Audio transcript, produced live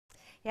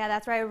Yeah,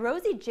 that's right.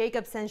 Rosie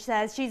Jacobson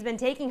says she's been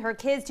taking her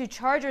kids to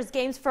Chargers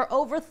games for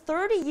over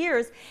 30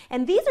 years.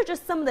 And these are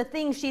just some of the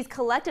things she's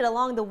collected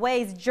along the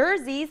way: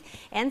 jerseys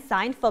and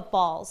signed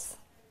footballs.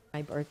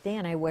 My birthday,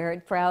 and I wear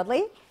it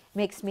proudly.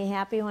 Makes me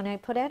happy when I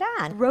put it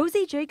on.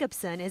 Rosie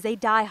Jacobson is a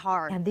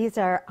diehard. And these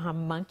are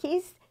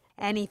monkeys.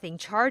 Anything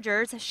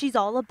Chargers, she's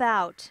all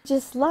about.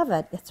 Just love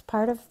it. It's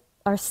part of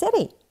our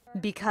city.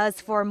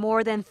 Because for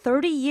more than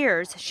 30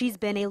 years, she's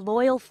been a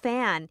loyal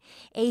fan.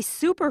 A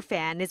super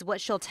fan is what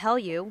she'll tell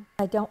you.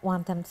 I don't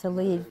want them to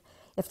leave.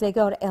 If they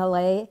go to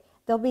L.A.,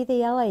 they'll be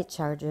the L.A.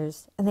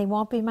 Chargers, and they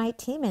won't be my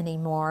team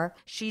anymore.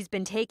 She's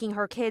been taking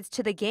her kids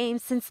to the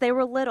games since they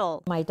were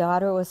little. My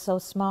daughter was so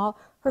small,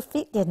 her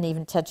feet didn't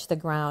even touch the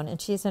ground, and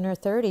she's in her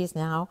 30s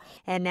now.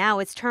 And now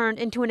it's turned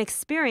into an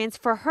experience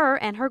for her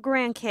and her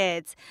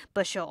grandkids.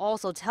 But she'll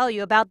also tell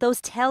you about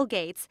those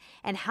tailgates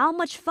and how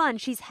much fun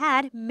she's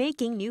had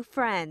making new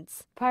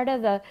friends. Part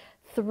of the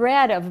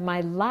thread of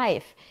my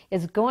life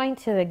is going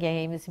to the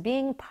games,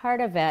 being part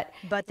of it.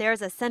 But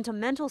there's a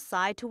sentimental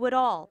side to it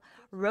all.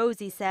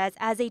 Rosie says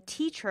as a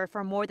teacher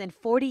for more than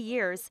 40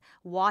 years,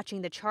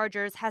 watching the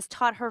Chargers has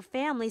taught her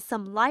family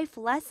some life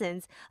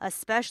lessons,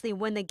 especially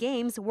when the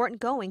games weren't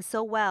going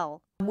so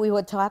well. We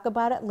would talk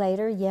about it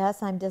later.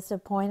 Yes, I'm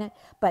disappointed,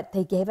 but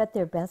they gave it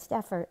their best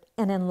effort.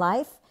 And in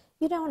life,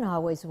 you don't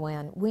always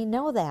win. We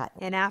know that.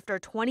 And after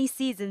 20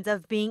 seasons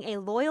of being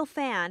a loyal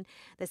fan,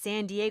 the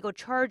San Diego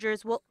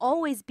Chargers will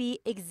always be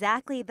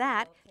exactly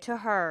that to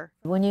her.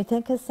 When you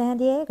think of San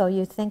Diego,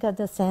 you think of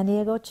the San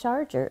Diego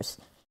Chargers.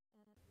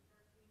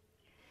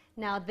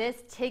 Now,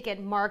 this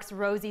ticket marks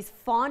Rosie's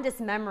fondest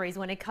memories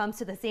when it comes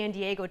to the San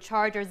Diego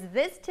Chargers.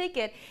 This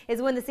ticket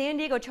is when the San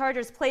Diego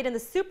Chargers played in the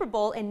Super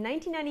Bowl in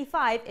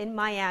 1995 in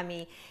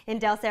Miami. In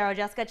Del Cerro,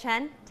 Jessica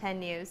Chen, 10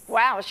 News.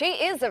 Wow, she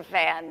is a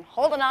fan.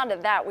 Holding on to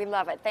that. We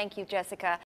love it. Thank you, Jessica.